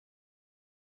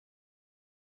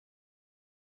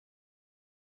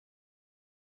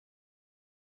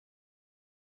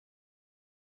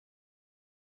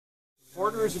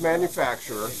Porter is a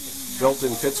manufacturer, built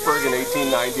in Pittsburgh in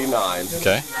 1899.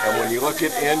 Okay. And when you look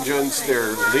at engines,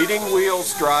 they're leading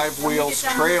wheels, drive wheels,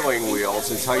 trailing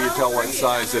wheels is how you tell what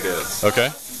size it is. Okay.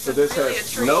 So this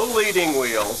has no leading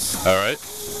wheels. All right.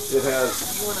 It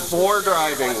has 4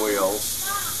 driving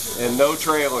wheels and no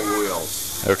trailing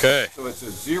wheels. Okay. So it's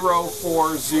a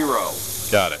 040.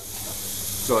 Got it.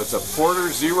 So it's a Porter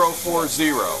 040.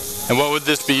 And what would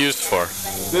this be used for?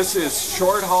 This is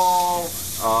short haul,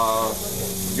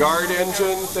 yard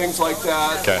engine, things like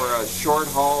that, Okay. or a short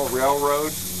haul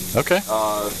railroad. Okay.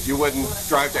 You wouldn't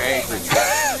drive to Anchorage.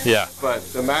 Yeah. But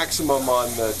the maximum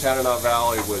on the Tanana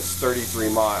Valley was 33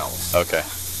 miles. Okay.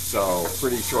 So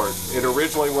pretty short. It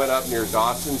originally went up near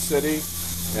Dawson City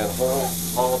and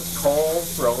hauled coal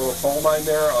for a little coal mine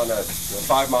there on a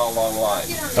 5-mile long line.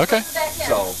 Okay.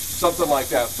 So something like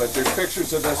that. But there's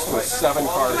pictures of this with 7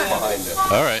 cars behind it.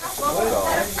 All right. So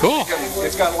Cool.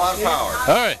 it's got a lot of power.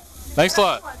 All right. Thanks a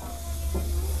lot.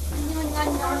 It's doing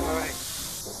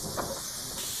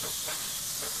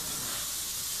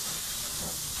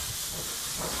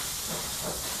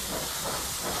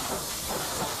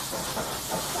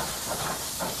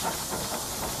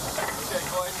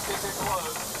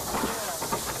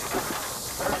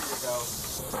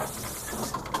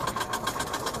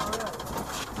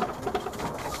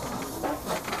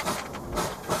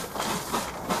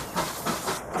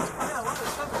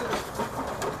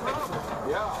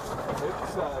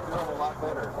a lot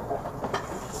better.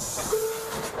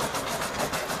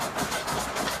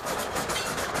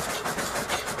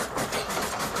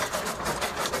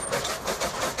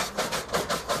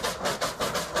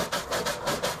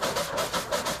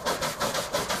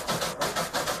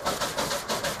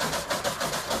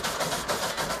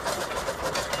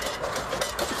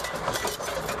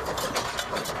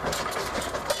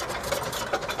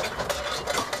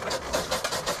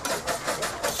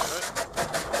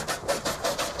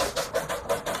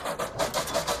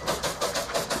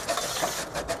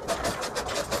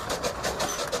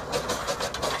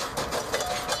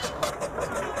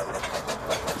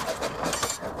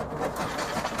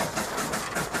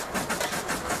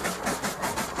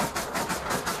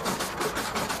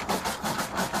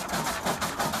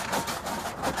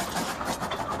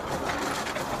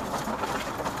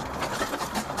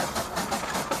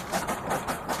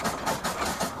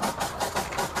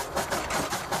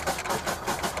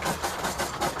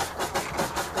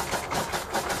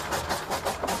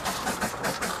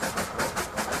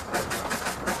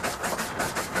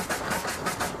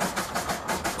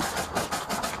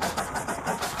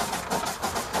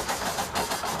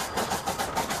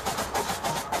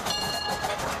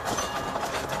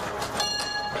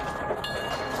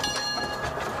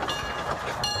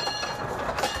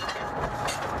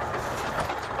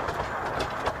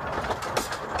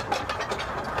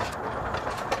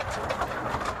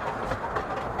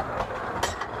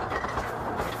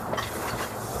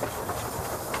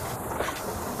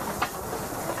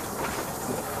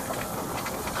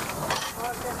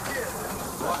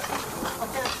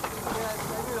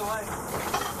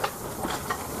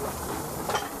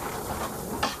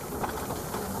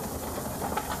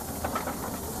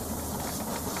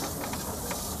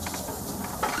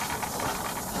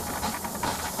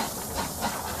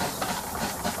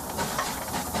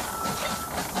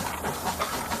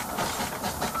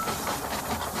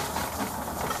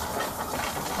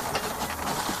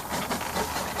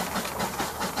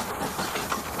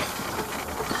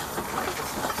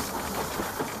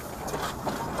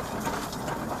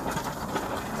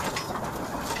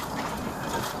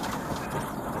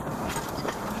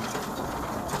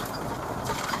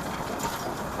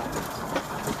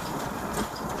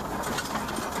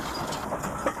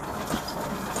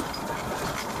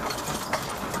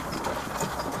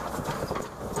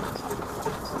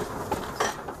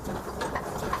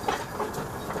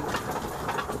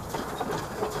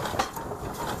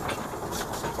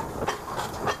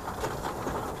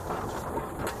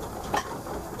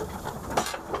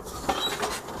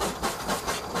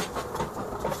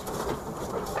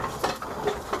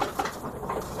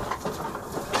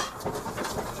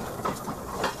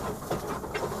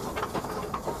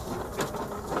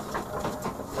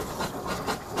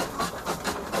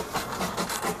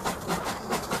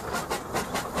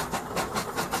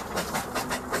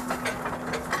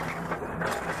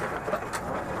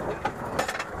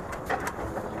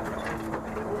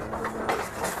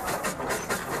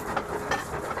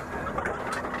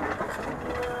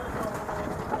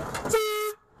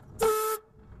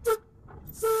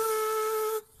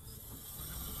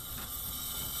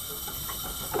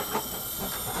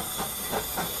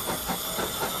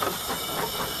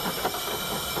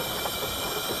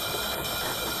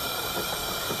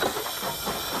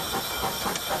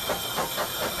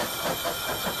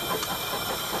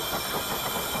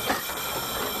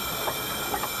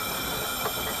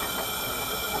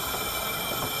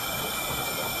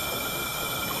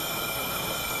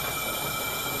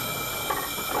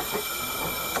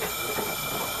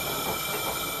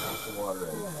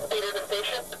 Peter to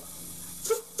station.